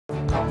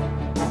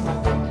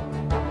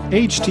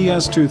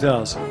HTS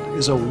 2000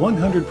 is a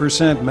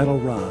 100% metal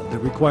rod that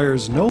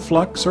requires no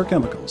flux or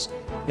chemicals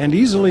and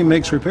easily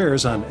makes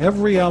repairs on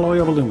every alloy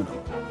of aluminum.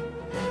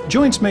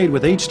 Joints made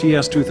with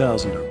HTS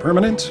 2000 are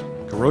permanent,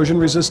 corrosion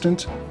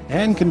resistant,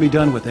 and can be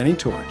done with any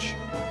torch.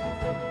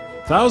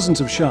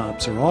 Thousands of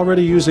shops are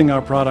already using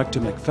our product to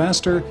make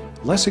faster,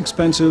 less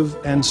expensive,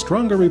 and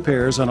stronger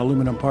repairs on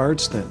aluminum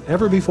parts than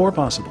ever before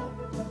possible.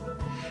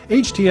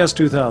 HTS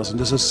 2000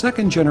 is a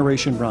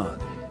second-generation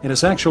rod and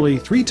is actually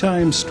 3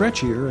 times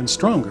stretchier and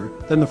stronger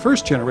than the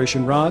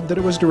first-generation rod that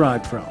it was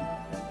derived from.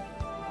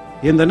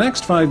 In the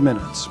next 5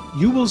 minutes,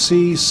 you will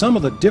see some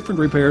of the different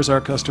repairs our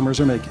customers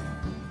are making,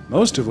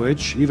 most of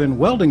which even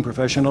welding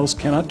professionals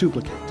cannot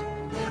duplicate.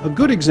 A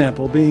good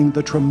example being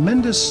the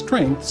tremendous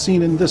strength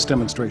seen in this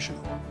demonstration.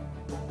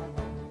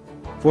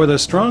 For the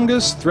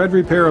strongest thread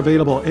repair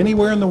available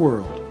anywhere in the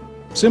world,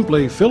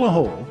 simply fill a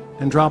hole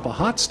and drop a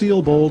hot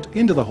steel bolt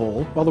into the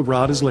hole while the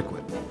rod is liquid.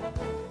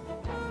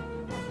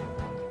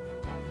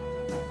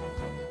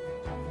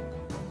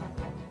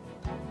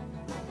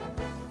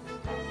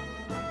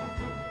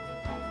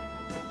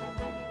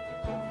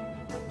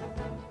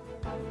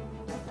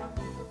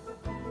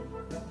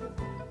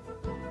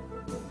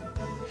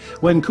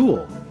 When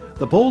cool,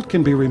 the bolt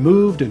can be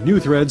removed and new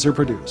threads are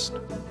produced.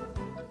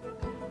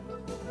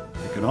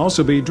 It can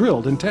also be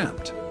drilled and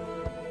tapped.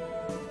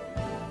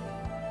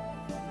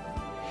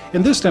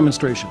 In this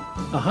demonstration,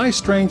 a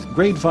high-strength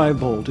grade 5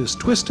 bolt is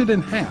twisted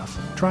in half,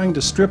 trying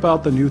to strip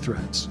out the new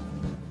threads.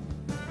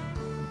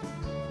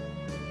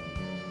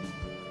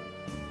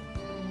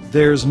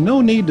 There's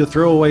no need to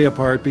throw away a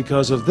part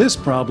because of this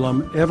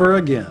problem ever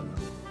again.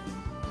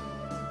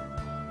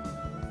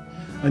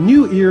 A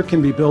new ear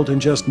can be built in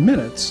just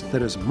minutes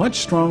that is much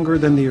stronger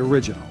than the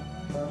original.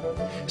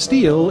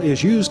 Steel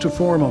is used to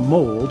form a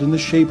mold in the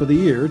shape of the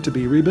ear to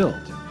be rebuilt.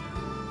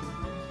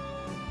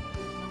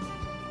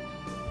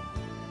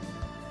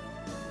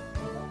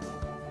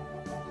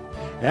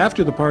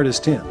 After the part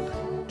is tinned,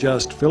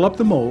 just fill up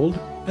the mold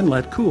and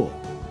let cool.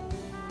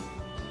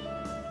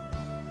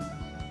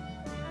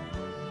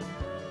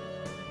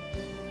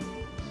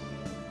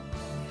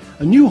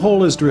 A new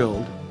hole is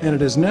drilled and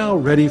it is now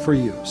ready for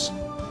use.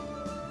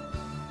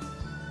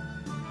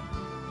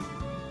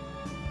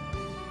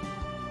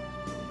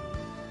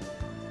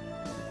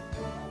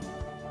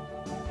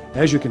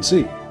 As you can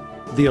see,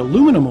 the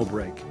aluminum will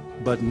break,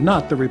 but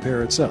not the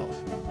repair itself.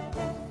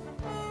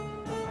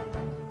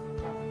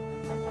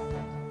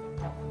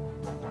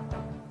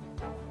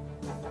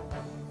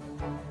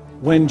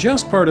 When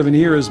just part of an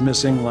ear is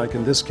missing, like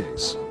in this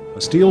case, a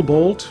steel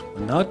bolt, a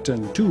nut,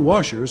 and 2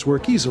 washers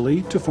work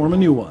easily to form a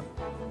new one.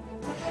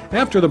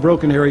 After the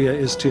broken area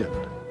is tinned,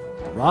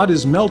 the rod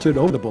is melted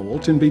over the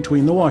bolt in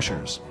between the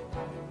washers.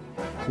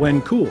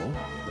 When cool,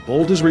 the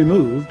bolt is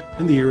removed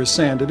and the ear is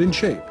sanded and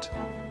shaped.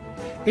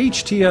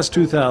 HTS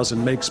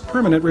 2000 makes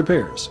permanent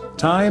repairs.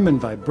 Time and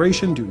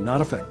vibration do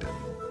not affect it.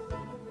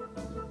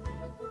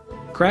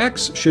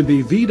 Cracks should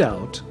be V'd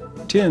out,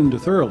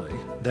 tinned thoroughly,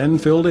 then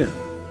filled in.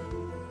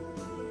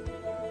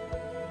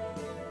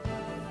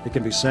 It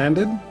can be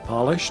sanded,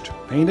 polished,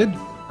 painted,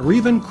 or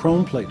even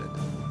chrome-plated.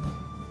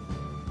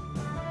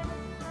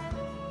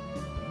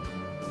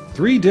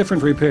 3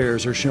 different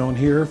repairs are shown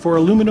here for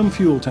aluminum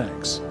fuel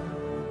tanks.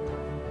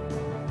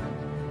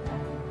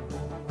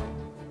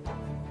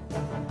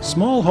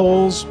 Small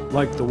holes,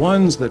 like the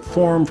ones that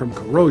form from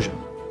corrosion,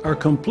 are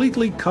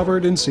completely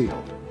covered and sealed.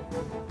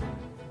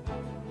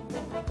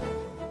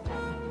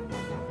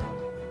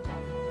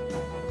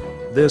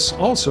 This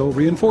also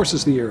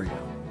reinforces the area.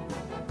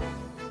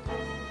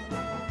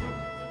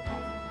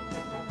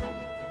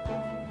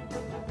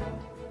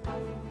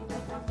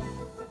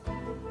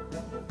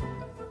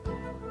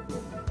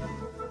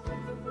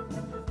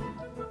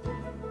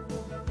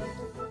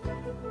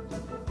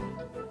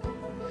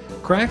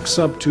 Cracks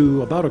up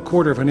to about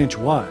 1/4 of an inch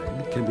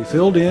wide can be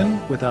filled in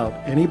without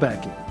any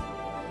backing.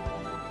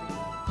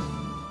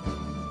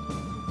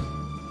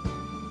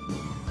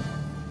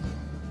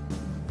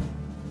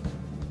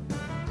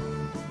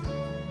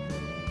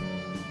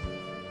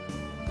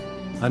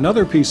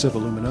 Another piece of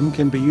aluminum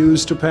can be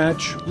used to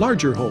patch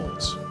larger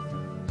holes.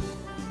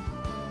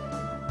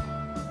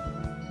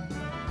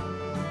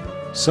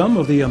 Some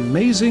of the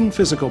amazing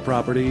physical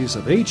properties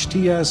of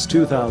HTS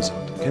 2000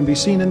 can be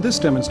seen in this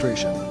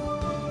demonstration.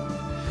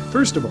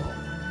 First of all,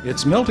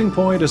 its melting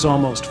point is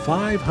almost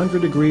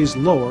 500 degrees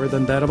lower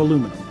than that of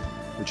aluminum,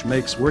 which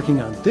makes working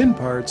on thin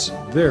parts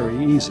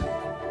very easy.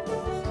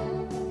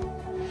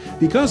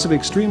 Because of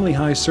extremely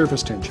high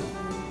surface tension,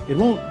 it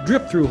won't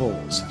drip through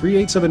holes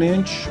 3/8 of an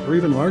inch or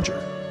even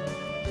larger.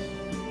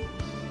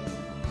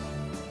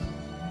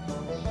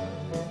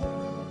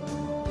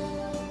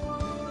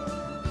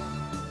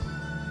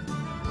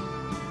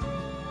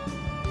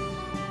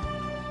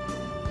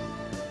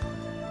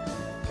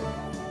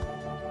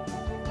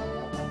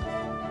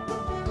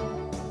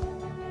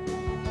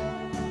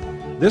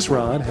 This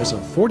rod has a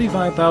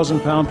 45,000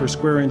 pound per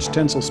square inch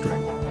tensile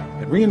strength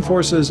and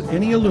reinforces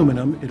any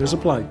aluminum it is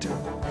applied to.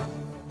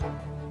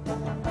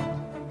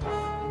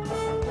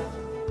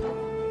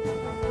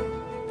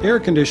 Air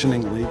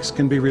conditioning leaks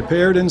can be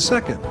repaired in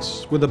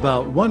seconds with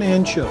about 1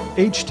 inch of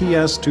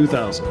HTS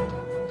 2000.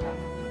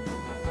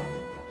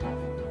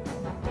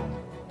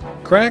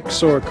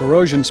 Cracks or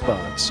corrosion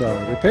spots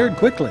are repaired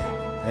quickly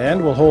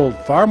and will hold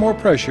far more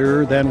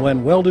pressure than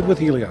when welded with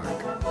Heliarc.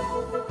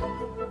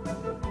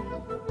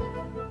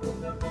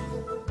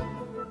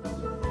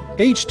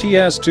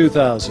 HTS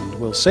 2000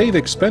 will save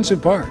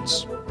expensive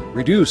parts,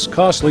 reduce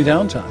costly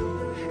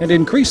downtime, and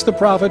increase the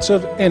profits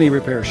of any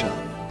repair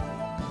shop.